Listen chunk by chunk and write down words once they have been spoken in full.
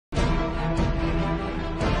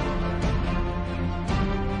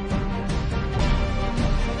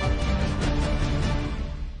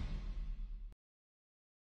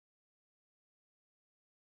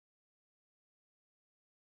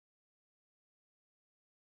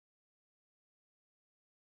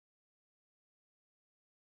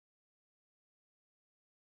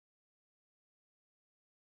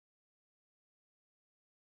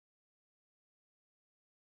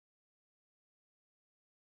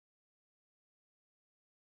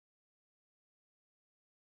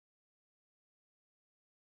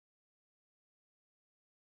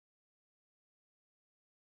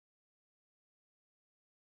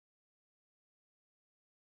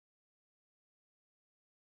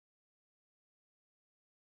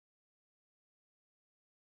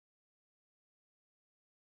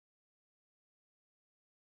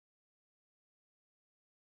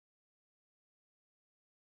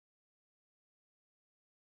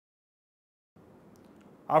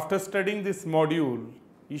After studying this module,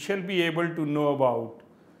 you shall be able to know about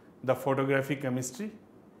the photographic chemistry,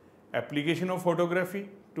 application of photography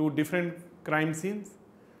to different crime scenes,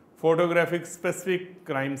 photographic specific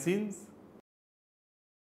crime scenes.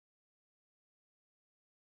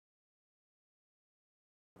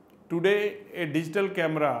 Today, a digital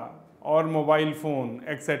camera or mobile phone,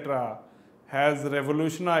 etc., has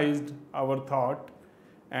revolutionized our thought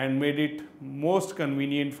and made it most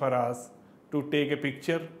convenient for us to take a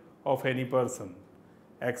picture of any person,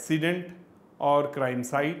 accident or crime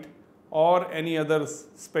site or any other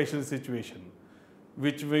special situation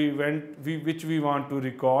which we want to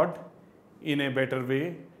record in a better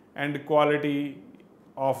way, and quality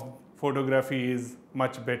of photography is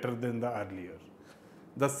much better than the earlier.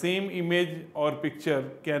 The same image or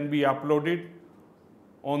picture can be uploaded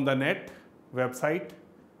on the net website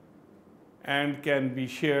and can be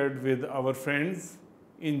shared with our friends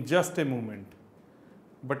in just a moment.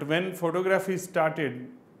 But when photography started,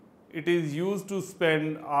 it is used to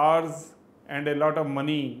spend hours and a lot of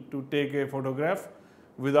money to take a photograph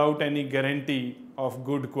without any guarantee of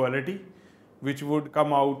good quality, which would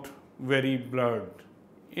come out very blurred.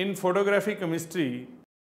 In photographic chemistry,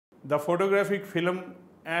 the photographic film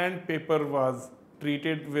and paper was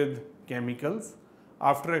treated with chemicals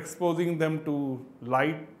after exposing them to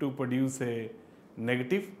light to produce a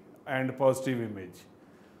negative and positive image.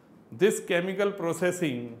 This chemical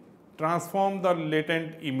processing transformed the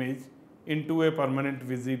latent image into a permanent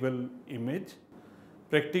visible image.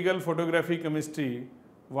 Practical photographic chemistry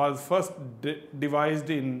was first devised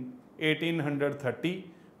in 1830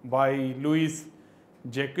 by Louis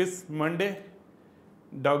Jacques Monde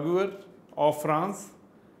Daguerre of France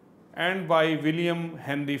and by William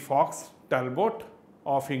Henry Fox Talbot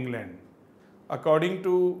of England. According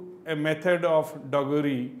to a method of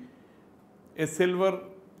Daguerre, a silver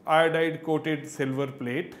iodide coated silver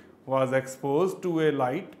plate was exposed to a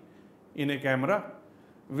light in a camera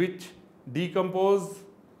which decomposed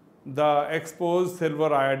the exposed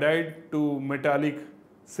silver iodide to metallic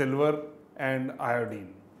silver and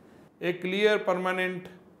iodine. A clear permanent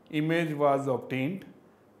image was obtained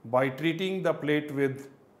by treating the plate with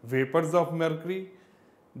vapors of mercury,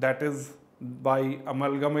 that is by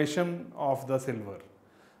amalgamation of the silver.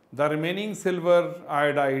 The remaining silver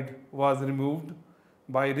iodide was removed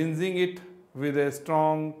by rinsing it with a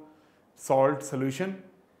strong salt solution.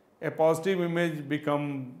 A positive image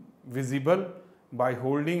became visible by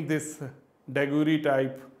holding this Daguerre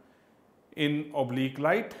type in oblique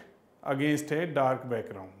light against a dark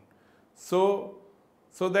background. So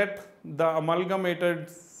that the amalgamated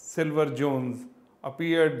silver zones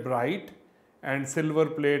appeared bright and silver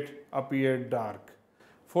plate appeared dark.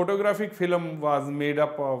 Photographic film was made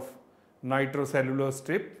up of nitrocellulose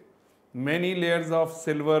strip. Many layers of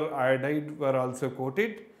silver iodide were also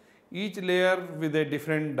coated, each layer with a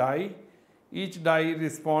different dye. Each dye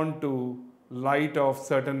responds to light of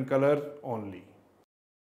certain color only.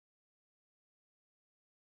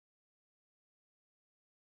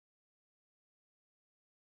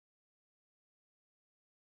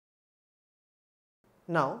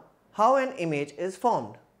 Now, how an image is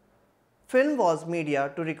formed? Film was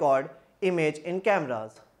media to record image in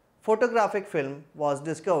cameras. Photographic film was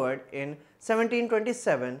discovered in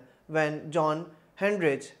 1727 when John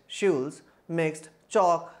Heinrich Schulze mixed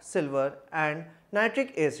chalk, silver and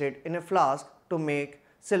nitric acid in a flask to make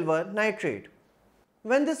silver nitrate.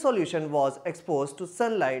 When this solution was exposed to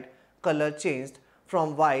sunlight, color changed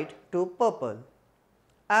from white to purple.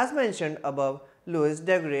 As mentioned above, Louis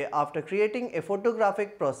Daguerre, after creating a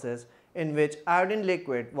photographic process in which iodine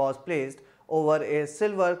liquid was placed over a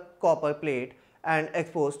silver copper plate and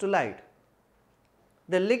exposed to light.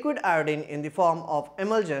 The liquid iodine in the form of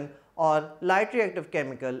emulsion or light reactive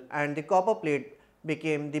chemical and the copper plate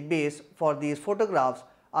became the base for these photographs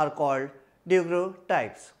are called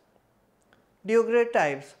daguerreotypes.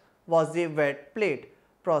 Daguerreotypes was the wet plate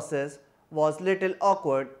process was little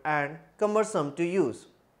awkward and cumbersome to use.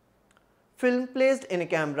 Film placed in a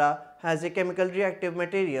camera has a chemical reactive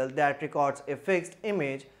material that records a fixed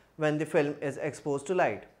image when the film is exposed to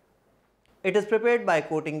light. It is prepared by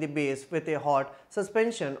coating the base with a hot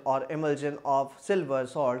suspension or emulsion of silver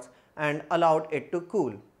salts and allowed it to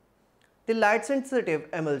cool. The light-sensitive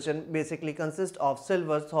emulsion basically consists of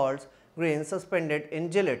silver salts grains suspended in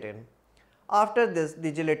gelatin. After this,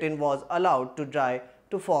 the gelatin was allowed to dry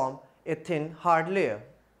to form a thin, hard layer.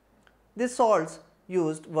 The salts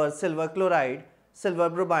used were silver chloride, silver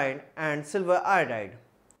bromide and silver iodide.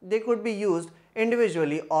 They could be used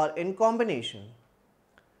individually or in combination.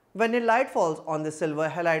 When a light falls on the silver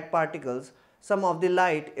halide particles, some of the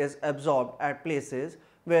light is absorbed at places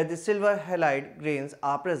where the silver halide grains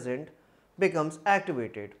are present, becomes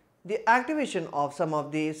activated. The activation of some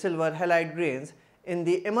of the silver halide grains in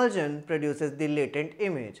the emulsion produces the latent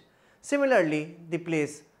image. Similarly, the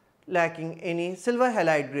place lacking any silver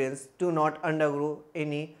halide grains do not undergo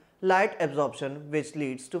any light absorption, which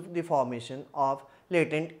leads to the formation of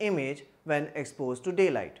latent image when exposed to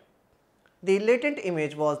daylight. The latent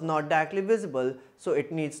image was not directly visible, so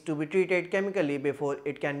it needs to be treated chemically before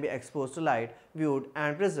it can be exposed to light, viewed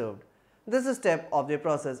and preserved. This step of the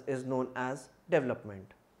process is known as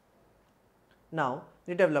development. Now,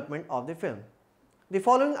 the development of the film. The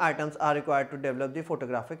following items are required to develop the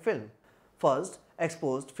photographic film. First,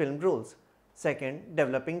 exposed film rolls. Second,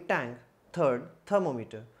 developing tank. Third,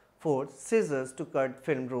 thermometer. Fourth, scissors to cut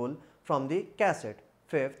film roll from the cassette.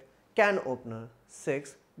 Fifth, can opener.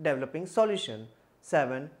 Sixth, developing solution.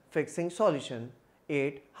 7. Fixing solution.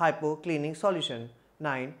 8. Hypo cleaning solution.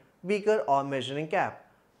 9. Beaker or measuring cap.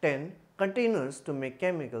 10. Containers to make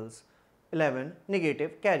chemicals. 11.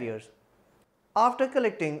 Negative carriers. After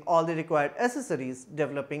collecting all the required accessories,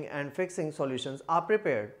 developing and fixing solutions are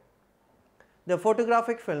prepared. The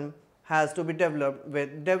photographic film has to be developed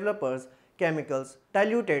with developers chemicals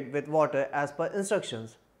diluted with water as per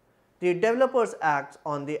instructions. The developers acts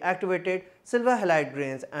on the activated silver halide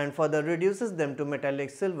grains and further reduces them to metallic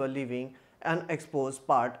silver, leaving an exposed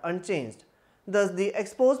part unchanged. Thus, the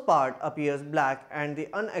exposed part appears black and the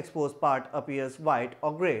unexposed part appears white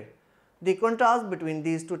or grey. The contrast between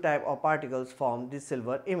these two types of particles form the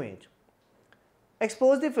silver image.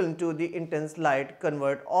 Expose the film to the intense light,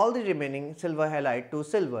 convert all the remaining silver halide to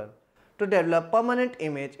silver. To develop permanent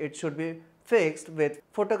image, it should be fixed with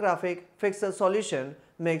photographic fixer solution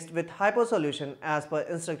mixed with hypo solution as per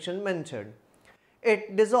instruction mentioned.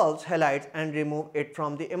 It dissolves halides and remove it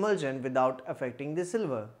from the emulsion without affecting the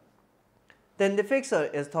silver. Then the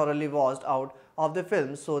fixer is thoroughly washed out of the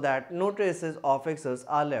film so that no traces of fixers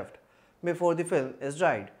are left before the film is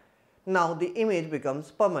dried. Now the image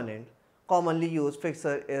becomes permanent. Commonly used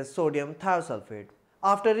fixer is sodium thiosulfate.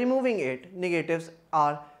 After removing it, negatives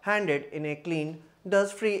are handed in a clean,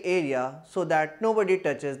 dust-free area so that nobody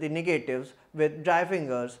touches the negatives with dry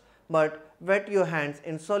fingers, but wet your hands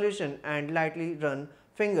in solution and lightly run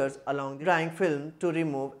fingers along the drying film to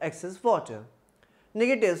remove excess water.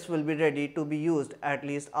 Negatives will be ready to be used at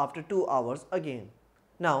least after 2 hours again.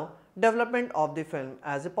 Now, development of the film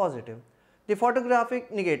as a positive. The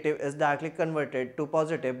photographic negative is directly converted to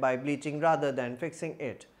positive by bleaching rather than fixing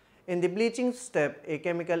it. In the bleaching step, a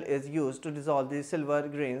chemical is used to dissolve the silver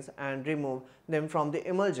grains and remove them from the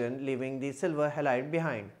emulsion, leaving the silver halide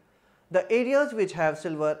behind. The areas which have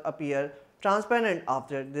silver appear transparent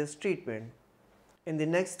after this treatment. In the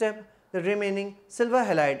next step, the remaining silver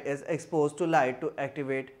halide is exposed to light to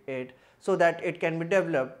activate it so that it can be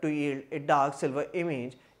developed to yield a dark silver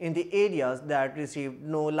image in the areas that received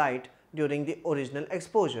no light during the original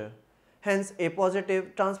exposure. Hence, a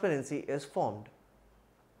positive transparency is formed.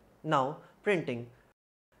 Now, printing.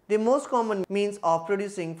 The most common means of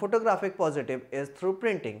producing photographic positive is through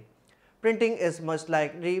printing. Printing is much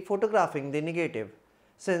like re-photographing the negative.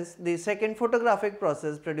 Since the second photographic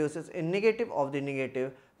process produces a negative of the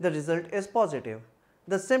negative, the result is positive.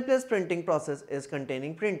 The simplest printing process is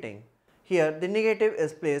containing printing. Here, the negative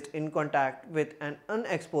is placed in contact with an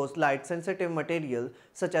unexposed light-sensitive material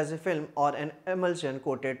such as a film or an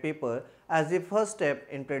emulsion-coated paper as the first step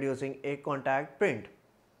in producing a contact print.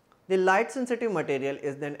 The light-sensitive material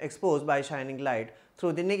is then exposed by shining light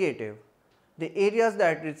through the negative. The areas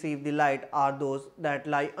that receive the light are those that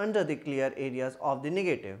lie under the clear areas of the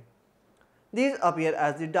negative. These appear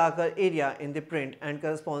as the darker area in the print and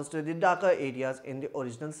corresponds to the darker areas in the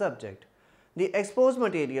original subject. The exposed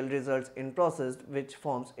material results in process which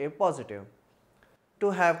forms a positive.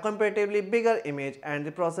 To have comparatively bigger image and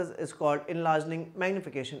the process is called enlarging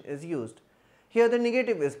magnification is used. Here the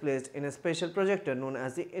negative is placed in a special projector known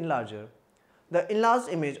as the enlarger. The enlarged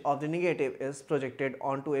image of the negative is projected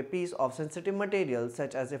onto a piece of sensitive material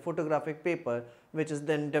such as a photographic paper, which is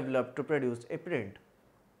then developed to produce a print.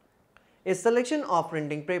 A selection of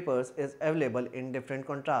printing papers is available in different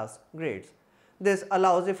contrast grades. This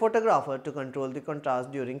allows the photographer to control the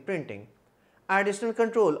contrast during printing. Additional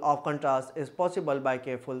control of contrast is possible by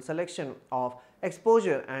careful selection of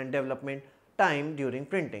exposure and development time during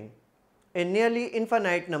printing. A nearly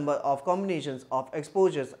infinite number of combinations of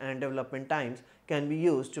exposures and development times can be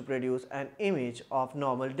used to produce an image of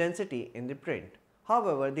normal density in the print.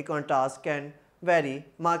 However, the contrast can vary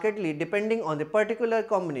markedly depending on the particular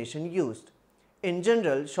combination used. In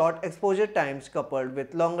general, short exposure times coupled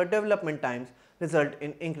with longer development times result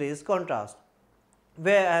in increased contrast,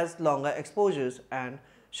 whereas longer exposures and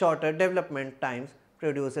shorter development times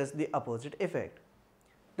produces the opposite effect.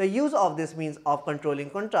 The use of this means of controlling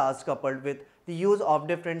contrast coupled with the use of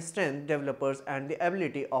different strength developers and the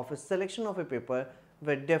ability of a selection of a paper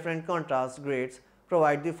with different contrast grades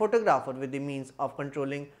provide the photographer with the means of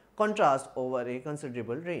controlling contrast over a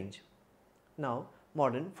considerable range. Now,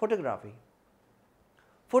 modern photography.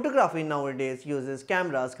 Photography nowadays uses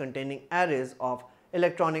cameras containing arrays of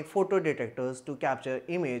electronic photo detectors to capture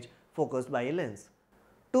image focused by a lens.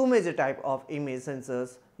 Two major types of image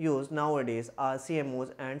sensors used nowadays are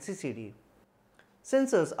CMOS and CCD.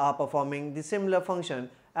 Sensors are performing the similar function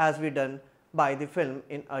as we done by the film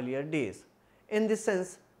in earlier days, in the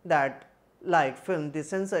sense that like film, the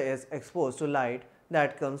sensor is exposed to light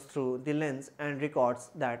that comes through the lens and records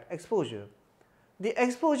that exposure. The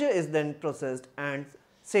exposure is then processed and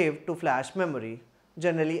saved to flash memory,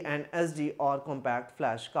 generally an SD or compact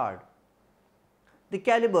flash card. The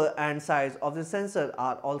caliber and size of the sensor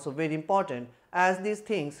are also very important, as these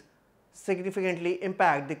things significantly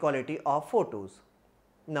impact the quality of photos.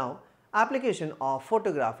 Now, application of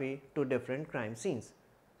photography to different crime scenes.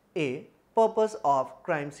 A. Purpose of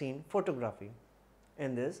crime scene photography.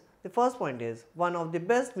 In this, the first point is one of the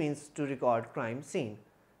best means to record crime scene.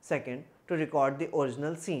 Second, to record the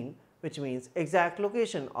original scene, which means exact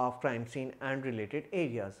location of crime scene and related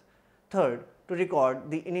areas. Third, to record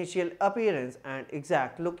the initial appearance and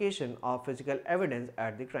exact location of physical evidence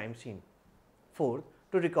at the crime scene. Fourth,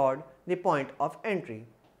 to record the point of entry.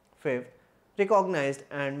 Fifth, recognized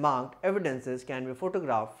and marked evidences can be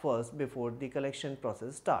photographed first before the collection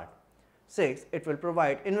process starts. Sixth, it will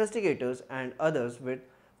provide investigators and others with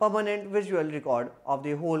permanent visual record of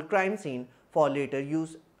the whole crime scene for later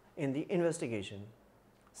use in the investigation.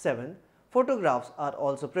 Seventh, photographs are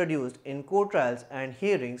also produced in court trials and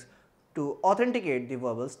hearings to authenticate the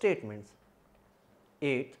verbal statements.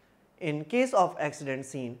 Eighth, in case of accident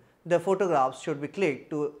scene, the photographs should be clicked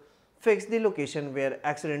to fix the location where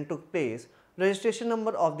accident took place, registration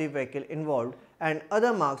number of the vehicle involved, and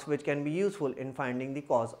other marks which can be useful in finding the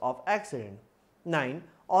cause of accident. 9.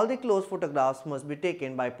 All the close photographs must be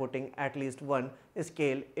taken by putting at least one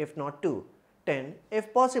scale if not two. 10.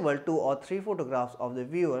 If possible, 2 or 3 photographs of the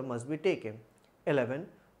viewer must be taken. 11.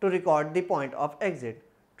 To record the point of exit.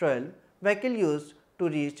 12. Vehicle used to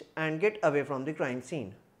reach and get away from the crime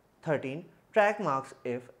scene. 13. Track marks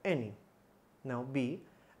if any. Now B.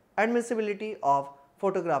 Admissibility of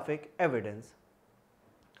photographic evidence.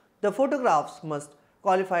 The photographs must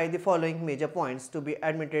qualify the following major points to be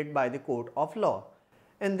admitted by the court of law.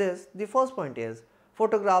 In this, the first point is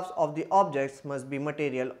photographs of the objects must be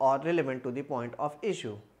material or relevant to the point of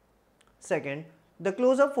issue. Second, the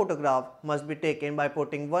close-up photograph must be taken by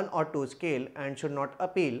putting 1 or 2 scale and should not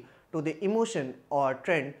appeal to the emotion or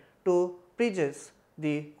trend to prejudice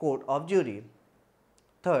the court of jury.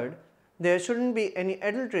 Third, there shouldn't be any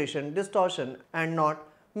adulteration, distortion, and not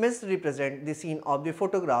misrepresent the scene of the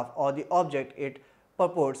photograph or the object it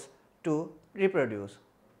purports to reproduce.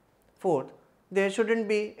 Fourth, there shouldn't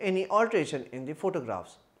be any alteration in the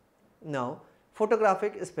photographs. Now,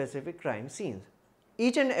 photographic specific crime scenes.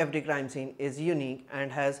 Each and every crime scene is unique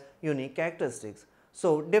and has unique characteristics.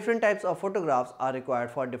 So, different types of photographs are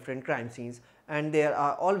required for different crime scenes, and they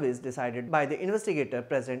are always decided by the investigator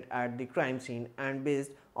present at the crime scene and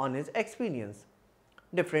based on his experience.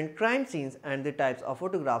 Different crime scenes and the types of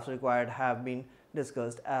photographs required have been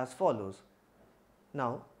discussed as follows.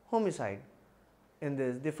 Now, homicide. In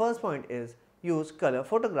this, the first point is use color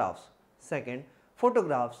photographs. Second,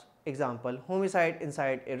 photographs. Example, homicide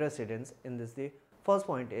inside a residence. In this, the first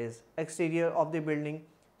point is exterior of the building.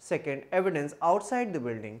 Second, evidence outside the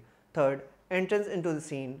building. Third, entrance into the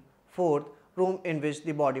scene. Fourth, room in which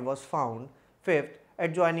the body was found. Fifth,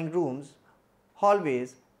 adjoining rooms,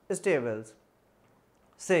 hallways, stairwells.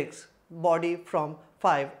 6. Body from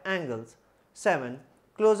 5 angles. 7.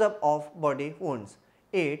 Close-up of body wounds.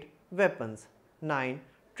 8. Weapons. 9.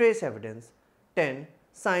 Trace evidence. 10.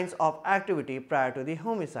 Signs of activity prior to the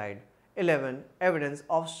homicide. 11. Evidence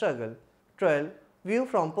of struggle. 12. View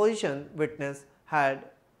from position witness had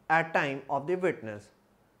at time of the witness.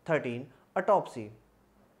 13. Autopsy.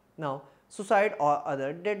 Now, suicide or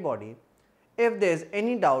other dead body. If there is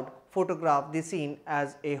any doubt, photograph the scene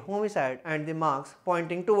as a homicide and the marks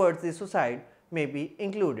pointing towards the suicide may be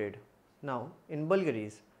included. Now, in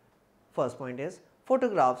burglaries. First point is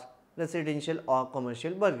photographs residential or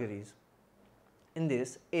commercial burglaries. In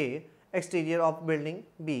this, A. Exterior of building.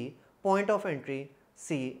 B. Point of entry.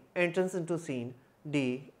 C. Entrance into scene.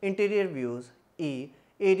 D. Interior views. E.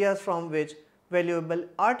 Areas from which valuable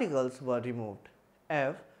articles were removed.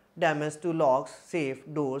 F. Damage to locks, safe,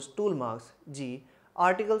 doors, tool marks. G.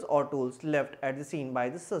 Articles or tools left at the scene by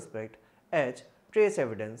the suspect. H. trace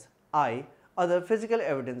evidence, I. Other physical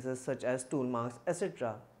evidences such as tool marks,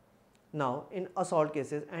 etc. Now, in assault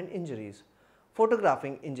cases and injuries,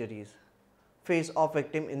 photographing injuries, face of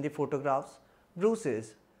victim in the photographs,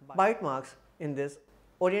 bruises, bite marks in this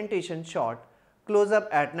orientation shot, close up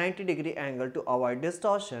at 90-degree angle to avoid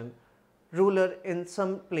distortion, ruler in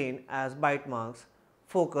some plane as bite marks,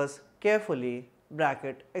 focus carefully,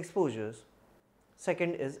 bracket exposures.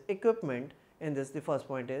 Second is equipment. In this, the first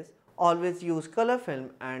point is always use color film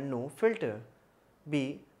and no filter.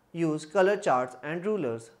 B. Use color charts and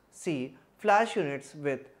rulers. C. Flash units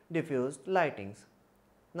with diffused lightings.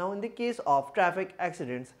 Now, in the case of traffic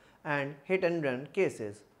accidents and hit and run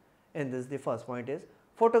cases, in this, the first point is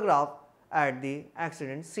photograph at the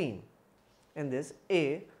accident scene. In this,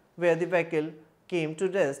 A. Where the vehicle came to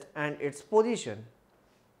rest and its position.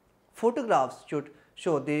 Photographs should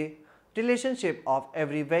show the relationship of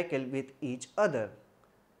every vehicle with each other.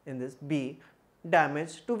 In this, B.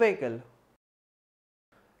 Damage to vehicle.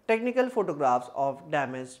 Technical photographs of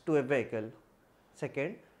damage to a vehicle.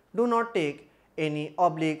 Second, do not take any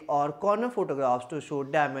oblique or corner photographs to show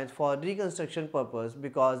damage for reconstruction purpose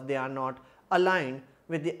because they are not aligned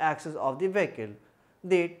with the axis of the vehicle.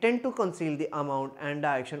 They tend to conceal the amount and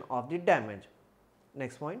direction of the damage.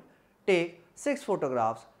 Next point, take 6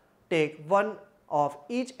 photographs. Take one of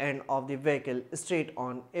each end of the vehicle straight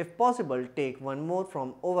on. If possible, take one more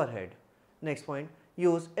from overhead. Next point,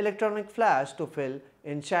 use electronic flash to fill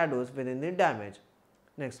in shadows within the damage.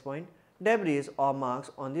 Next point, debris or marks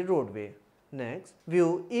on the roadway. Next,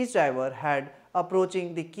 view each driver head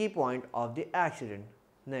approaching the key point of the accident.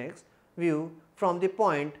 Next, view from the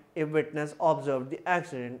point a witness observed the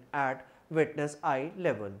accident at witness eye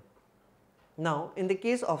level. Now, in the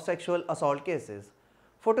case of sexual assault cases,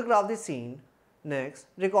 photograph the scene. Next,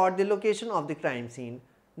 record the location of the crime scene.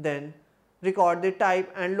 Then, record the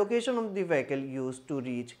type and location of the vehicle used to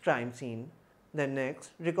reach crime scene. Then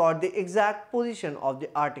next, record the exact position of the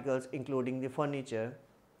articles including the furniture.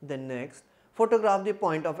 Then next, photograph the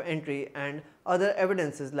point of entry and other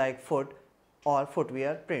evidences like foot or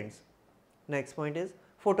footwear prints. Next point is,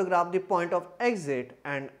 photograph the point of exit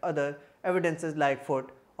and other evidences like foot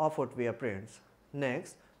or footwear prints.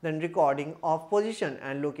 Next, then recording of position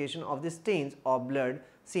and location of the stains of blood,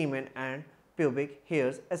 semen and pubic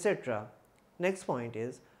hairs, etc. Next point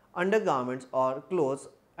is undergarments or clothes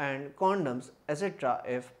and condoms, etc.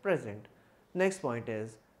 if present. Next point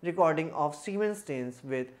is recording of semen stains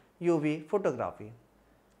with UV photography.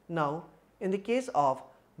 Now, in the case of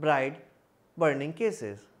bride burning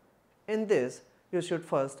cases, in this you should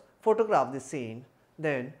first photograph the scene,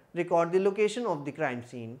 then record the location of the crime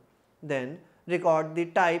scene, then record the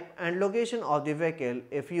type and location of the vehicle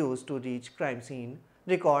if used to reach crime scene,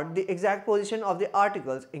 record the exact position of the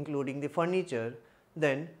articles including the furniture,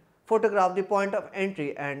 then photograph the point of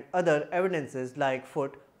entry and other evidences like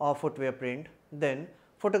foot or footwear print, then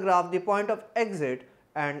photograph the point of exit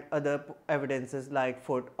and other evidences like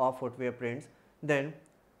foot or footwear prints, then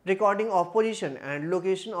recording of position and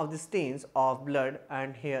location of the stains of blood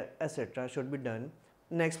and hair, etc. should be done.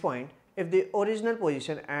 Next point, if the original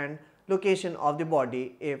position and location of the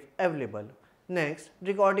body if available. Next,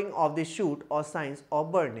 recording of the shoot or signs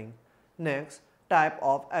of burning. Next, type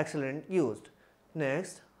of accident used.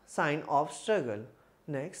 Next, sign of struggle.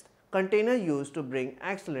 Next, container used to bring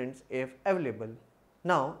accidents if available.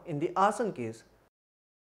 Now, in the arson case,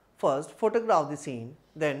 first photograph the scene,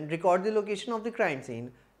 then record the location of the crime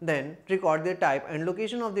scene, then record the type and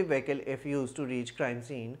location of the vehicle if used to reach crime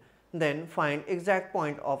scene, then find exact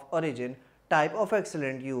point of origin, type of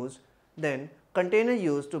accident used, then container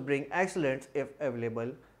used to bring accidents if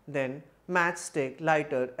available, then matchstick,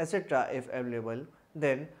 lighter, etc. if available,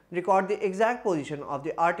 then record the exact position of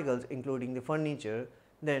the articles including the furniture,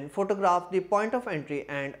 then photograph the point of entry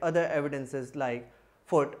and other evidences like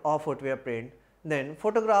foot or footwear print, then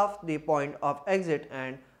photograph the point of exit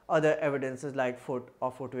and other evidences like foot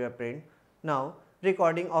or footwear print. Now,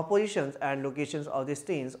 recording of positions and locations of the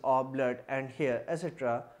stains of blood and hair,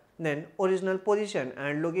 etc. Then original position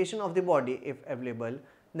and location of the body if available,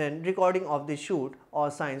 then recording of the shoot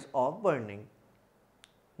or signs of burning.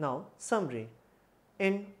 Now, summary.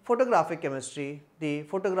 In photographic chemistry, the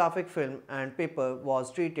photographic film and paper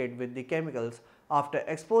was treated with the chemicals after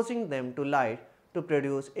exposing them to light to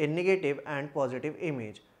produce a negative and positive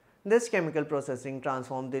image. This chemical processing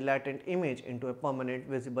transformed the latent image into a permanent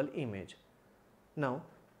visible image. Now,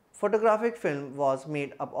 photographic film was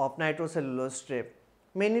made up of nitrocellulose strip.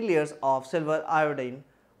 Many layers of silver iodine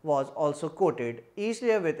was also coated, each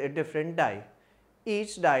layer with a different dye.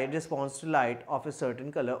 Each dye responds to light of a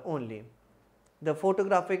certain color only. The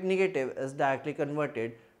photographic negative is directly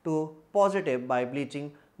converted to positive by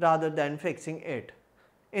bleaching rather than fixing it.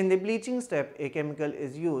 In the bleaching step, a chemical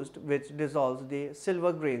is used which dissolves the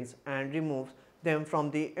silver grains and removes them from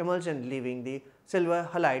the emulsion, leaving the silver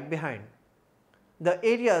halide behind. The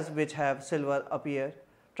areas which have silver appear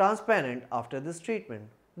transparent after this treatment.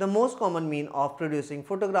 The most common mean of producing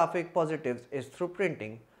photographic positives is through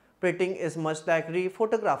printing. Printing is much like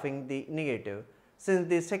re-photographing the negative. Since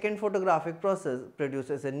the second photographic process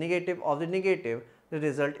produces a negative of the negative, the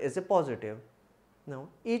result is a positive. Now,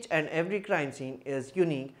 each and every crime scene is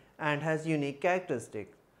unique and has unique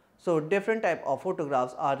characteristics. So, different type of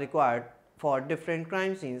photographs are required for different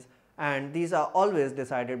crime scenes, and these are always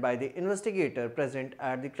decided by the investigator present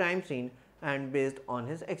at the crime scene and based on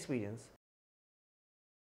his experience.